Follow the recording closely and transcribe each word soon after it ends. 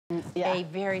a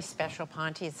very special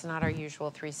ponte. It's not our usual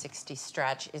 360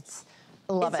 stretch. It's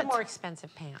a more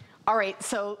expensive pant. All right,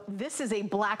 so this is a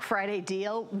Black Friday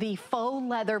deal. The faux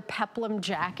leather peplum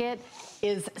jacket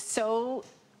is so,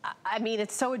 I mean,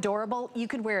 it's so adorable. You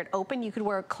could wear it open, you could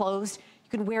wear it closed,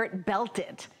 you could wear it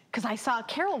belted. Because I saw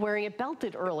Carol wearing it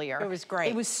belted earlier. It was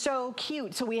great. It was so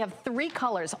cute. So we have 3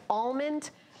 colors,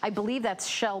 almond, I believe that's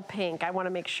shell pink. I want to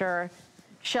make sure,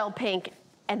 shell pink,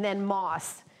 and then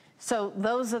moss. So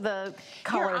those are the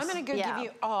colors. Here, I'm going to go give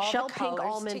you all shell the colors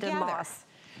pink, almond, together. and moss.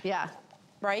 Yeah.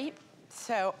 Right?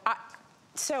 So,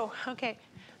 okay.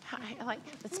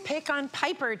 Let's pick on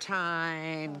Piper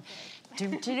time.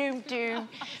 Doom, doom, doom.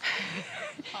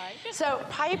 So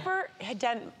Piper had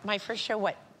done my first show,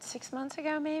 what, 6 months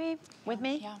ago maybe, with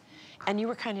me? Yeah. And you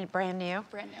were kind of brand new?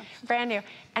 Brand new. Brand new.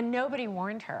 And nobody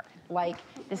warned her. Like,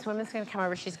 this woman's gonna come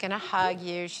over, she's gonna hug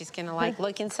you, she's gonna like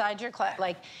look inside your closet,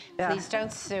 like, please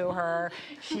don't sue her.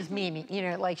 She's Mimi, you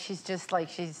know, like she's just like,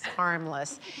 she's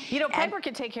harmless. You know, Piper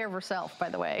can take care of herself, by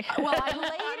the way. Well, I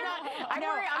later, I'm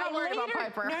not worried about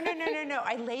Piper. No.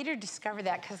 I later discovered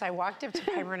that because I walked up to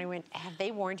Piper and I went, have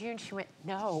they warned you? And she went,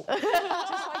 no. Just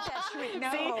like that, she went,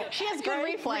 no. See, she has good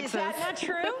reflexes. Is that not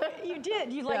true? You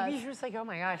did. You like, you was like, oh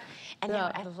my gosh. And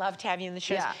now I love to have you in the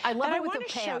shows. Yeah, I love it with the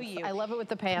pants. I love it with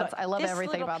the pants. I love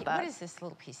everything about that. What is this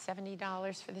little piece?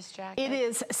 $70 for this jacket? It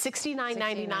is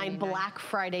 $69.99 Black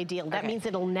Friday deal. That means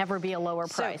it'll never be a lower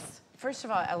price. First of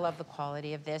all, I love the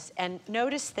quality of this. And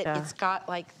notice that it's got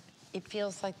like, it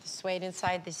feels like the suede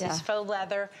inside. This is faux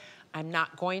leather. I'm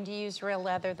not going to use real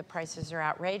leather. The prices are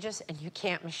outrageous and you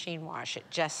can't machine wash it,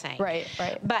 just saying. Right.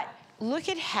 But look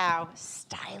at how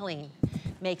styling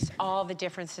makes all the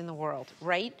difference in the world,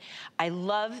 right? I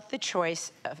love the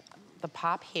choice of the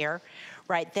pop here,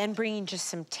 right? Then bringing just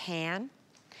some tan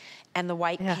and the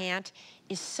white pant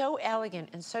is so elegant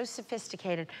and so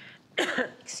sophisticated,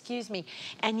 excuse me,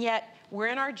 and yet we're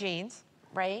in our jeans,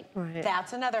 right?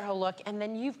 That's another whole look, and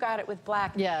then you've got it with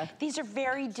black. Yeah. These are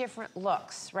very different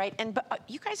looks, right? And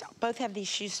you guys both have these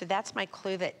shoes, so that's my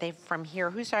clue that they're from here.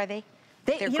 Whose are they?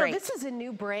 They're you great. know, this is a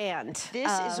new brand.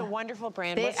 This is a wonderful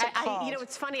brand. What's it called? You know,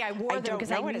 it's funny, I wore them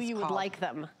because I knew you would like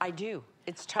them. I do.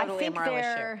 It's totally a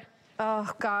Marla shoe. Oh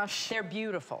gosh. They're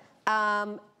beautiful.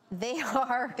 They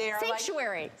are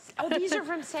Sanctuary. Like, these are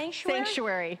from Sanctuary?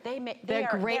 Sanctuary. They're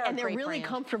great, and they're really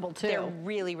comfortable too. They're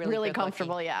really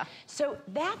comfortable, looking. So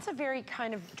that's a very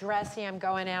kind of dressy, I'm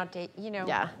going out date, you know.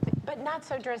 But not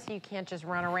so dressy you can't just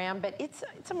run around, but it's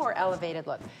a more elevated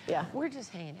look. Yeah. We're just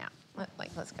hanging out.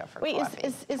 Let's go for coffee.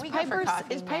 Wait, is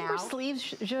Piper's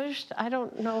sleeves zhuzhed? I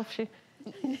don't know if she...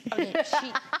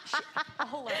 Okay,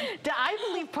 hold on. I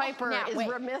believe Piper is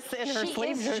remiss in her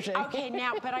sleeve zhuzhing. Okay,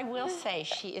 now, but I will say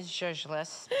she is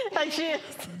zhuzhless. She is.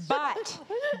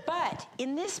 But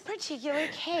in this particular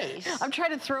case, I'm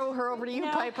trying to throw her over to you,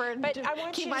 Piper, and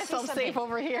keep myself safe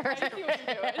over here.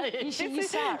 You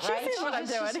saw it, right? She sees what I'm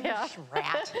doing,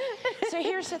 rat. So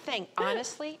here's the thing.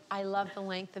 Honestly, I love the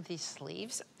length of these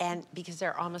sleeves, and because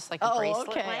they're almost like a bracelet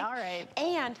length. All right.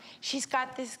 And she's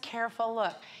got this careful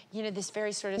look. You know, this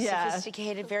very sort of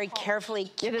sophisticated, very carefully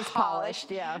It is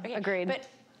polished, agreed. But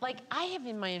like, I have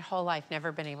in my whole life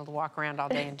never been able to walk around all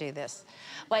day and do this.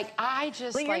 Like, I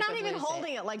just you're not even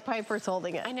holding it like Piper's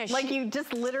holding it. I know. Like, you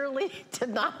just literally did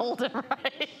not hold it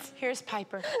right. Here's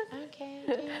Piper. Okay.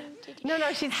 No,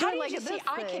 she's doing like this thing.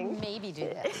 I can maybe do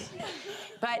this.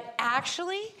 But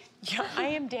actually, I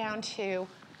am down to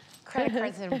credit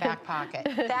cards in a back pocket.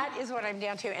 That is what I'm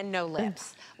down to, and no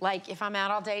lips. Like, if I'm out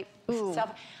all day,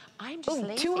 I'm just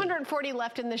lazy. 240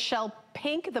 left in the shell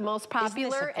pink, the most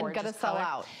popular, and gonna sell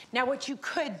out. Now, what you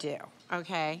could do,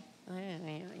 okay,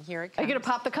 here it comes. Are you gonna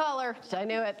pop the collar? I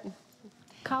knew it.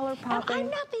 Collar popping.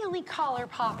 I'm not the only collar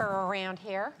popper around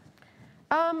here.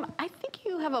 I think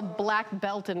you have a black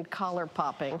belt and collar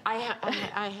popping. I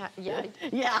have, yeah.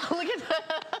 Yeah, look at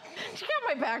that. She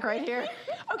got my back right here.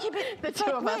 Okay, but the two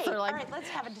of us are like, all right, let's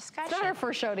have a discussion. It's not our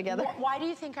first show together. Why do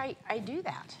you think I do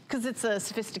that? Because it's a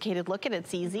sophisticated look and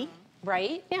it's easy.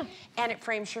 Right? Yeah. And it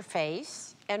frames your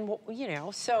face. And, you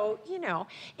know, so, you know,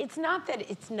 it's not that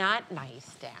it's not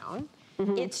nice down.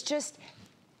 It's just,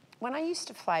 when I used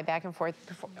to fly back and forth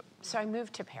before, so I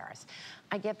moved to Paris.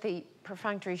 I get the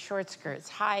perfunctory short skirts,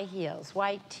 high heels,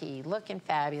 white tee, looking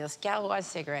fabulous, Gaulois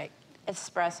cigarette,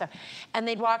 espresso. And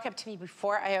they'd walk up to me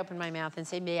before I opened my mouth and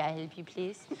say, may I help you,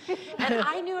 please? And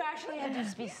I knew actually I had to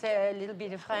speak a little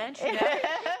bit of French, you know?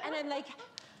 And I'm like,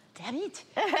 damn it,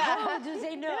 how do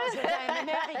they know that I'm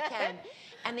American?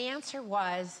 And the answer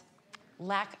was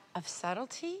lack of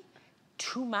subtlety,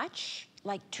 too much,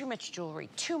 like too much jewelry,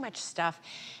 too much stuff,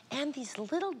 and these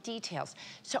little details.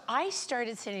 So I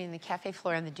started sitting in the cafe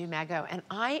floor on the Dumago, and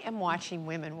I am watching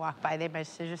women walk by. They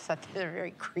must have just thought they're a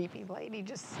very creepy lady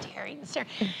just staring and staring.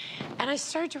 And I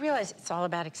started to realize it's all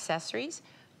about accessories,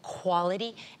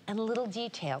 quality, and little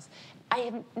details. I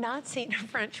have not seen a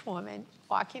French woman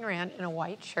walking around in a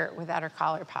white shirt without her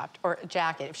collar popped, or a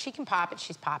jacket. If she can pop it,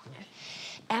 she's popping it.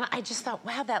 And I just thought,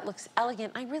 wow, that looks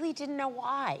elegant. I really didn't know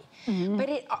why. But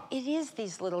it is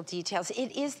these little details.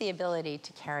 It is the ability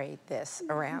to carry this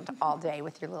around all day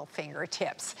with your little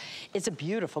fingertips. It's a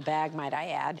beautiful bag, might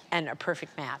I add, and a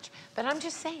perfect match. But I'm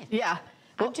just saying. Yeah.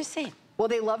 I'm just saying. Well,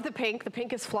 they love the pink. The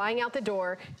pink is flying out the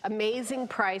door. Amazing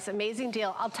price, amazing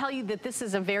deal. I'll tell you that this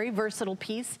is a very versatile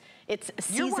piece. It's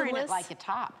seasonless. You're wearing it like a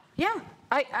top. Yeah,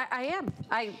 I am.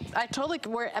 I totally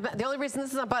can wear it. The only reason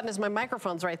this is not buttoned is my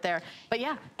microphone's right there. But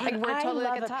yeah, I wear it totally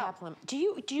like a top. Peplum. Do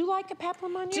you like a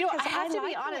Peplum on you? Do you know, I have to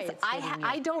be honest,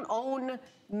 I don't own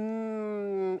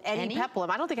any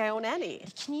Peplum. I don't think I own any.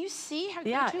 Can you see how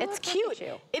good you look? It's cute.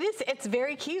 It is. It's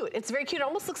very cute. It's very cute. It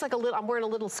almost looks like I'm wearing a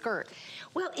little skirt.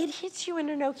 Well, it hits you in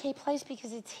an okay place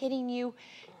because it's hitting you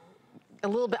a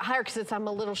little bit higher because I'm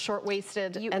a little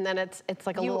short-waisted, and then it's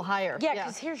like a little higher. Yeah,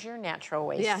 because here's your natural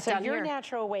waist. Yeah, so your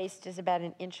natural waist is about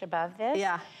an inch above this.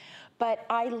 Yeah. But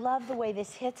I love the way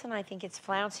this hits, and I think it's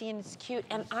flouncy and it's cute.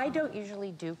 And I don't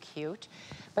usually do cute,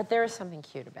 but there is something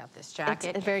cute about this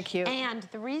jacket. It's very cute. And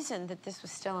the reason that this was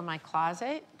still in my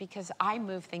closet, because I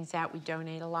move things out, we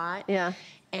donate a lot. Yeah.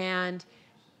 And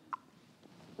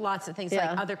lots of things,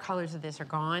 like other colors of this are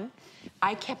gone.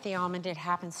 I kept the almond. It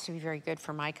happens to be very good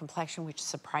for my complexion, which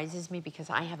surprises me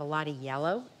because I have a lot of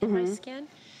yellow in my skin.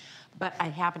 But I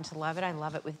happen to love it. I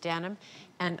love it with denim.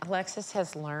 And Alexis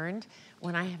has learned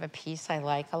when I have a piece I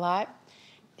like a lot,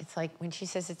 it's like when she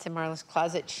says it's in Marla's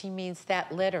closet, she means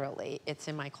that literally it's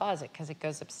in my closet because it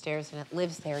goes upstairs and it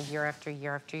lives there year after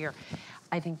year after year.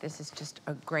 I think this is just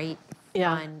a great,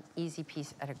 fun, easy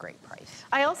piece at a great price.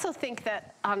 I also think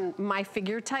that on my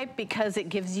figure type, because it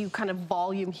gives you kind of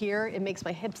volume here, it makes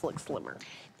my hips look slimmer.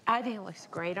 I think it looks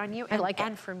great on you. I like it.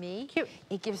 And for me, cute.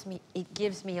 It gives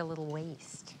me a little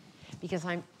waist because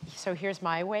so here's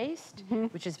my waist,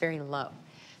 which is very low.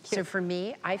 Cute. So for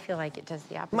me, I feel like it does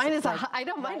the opposite. Mine is, I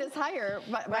know mine is higher,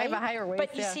 but I have a higher waist.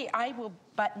 But you see, I will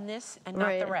button this and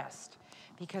not the rest.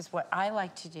 Because what I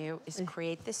like to do is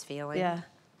create this feeling. Yeah.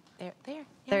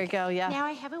 There you go, yeah. Now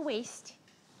I have a waist.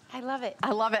 I love it.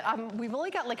 I love it. We've only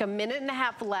got like a minute and a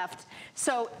half left.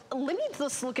 So let me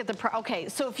just look at the, okay,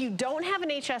 so if you don't have an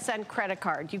HSN credit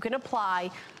card, you can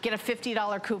apply, get a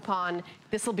 $50 coupon.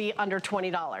 This will be under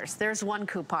 $20. There's one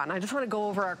coupon. I just want to go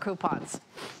over our coupons.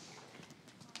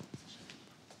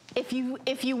 If you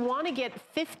want to get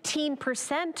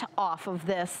 15% off of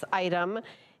this item,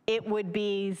 it would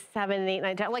be 7, 8,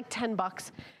 9, 10, like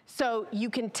 $10. So you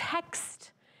can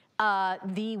text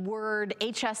the word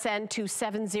HSN to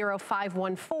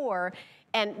 70514,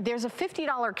 and there's a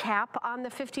 $50 cap on the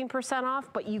 15%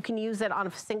 off, but you can use it on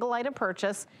a single item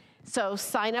purchase. So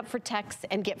sign up for text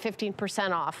and get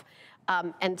 15% off.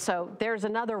 And so there's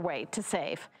another way to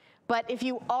save. But if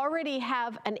you already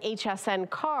have an HSN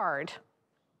card,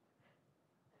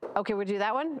 okay, we'll do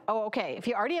that one? Oh, okay. If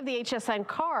you already have the HSN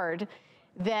card,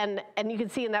 then, and you can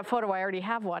see in that photo, I already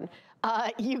have one,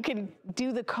 you can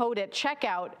do the code at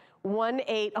checkout,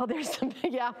 18, oh, there's some,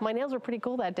 yeah, my nails were pretty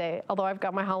cool that day, although I've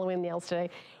got my Halloween nails today.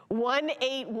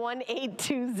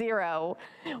 181820,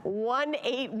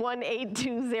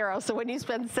 181820. So when you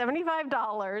spend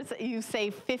 $75, you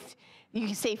save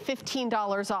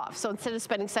 $15 off. So instead of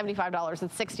spending $75,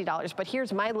 it's $60. But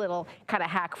here's my little kind of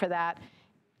hack for that.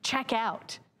 Check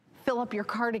out, fill up your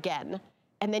cart again,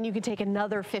 and then you can take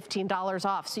another $15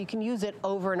 off. So you can use it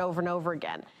over and over and over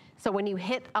again. So when you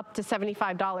hit up to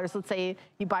 $75, let's say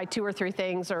you buy 2 or 3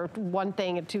 things or 1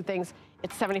 thing and 2 things,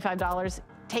 it's $75.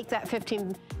 Take that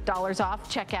 $15 off,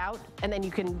 check out, and then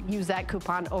you can use that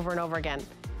coupon over and over again.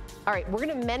 All right, we're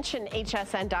gonna mention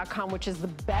hsn.com, which is the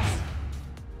best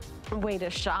way to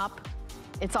shop.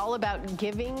 It's all about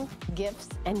giving, gifts,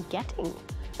 and getting.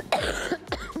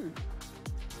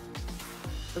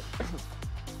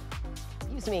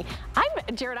 Excuse me.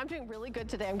 Jared, I'm doing really good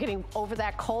today. I'm getting over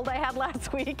that cold I had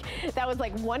last week. That was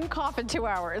like 1 cough in 2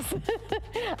 hours.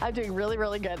 I'm doing really,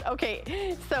 really good.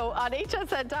 Okay, so on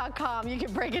hsn.com, you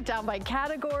can break it down by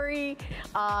category,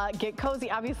 get cozy.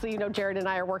 Obviously, you know, Jared and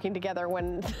I are working together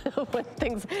when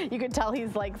things, you can tell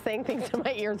he's like saying things in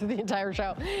my ear through the entire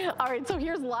show. All right, so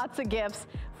here's lots of gifts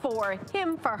for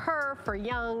him, for her, for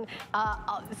Young.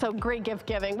 So great gift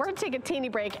giving. We're gonna take a teeny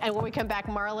break, and when we come back,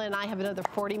 Marla and I have another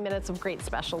 40 minutes of great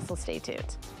specials, so stay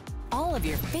tuned. All of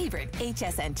your favorite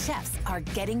HSN chefs are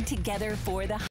getting together for the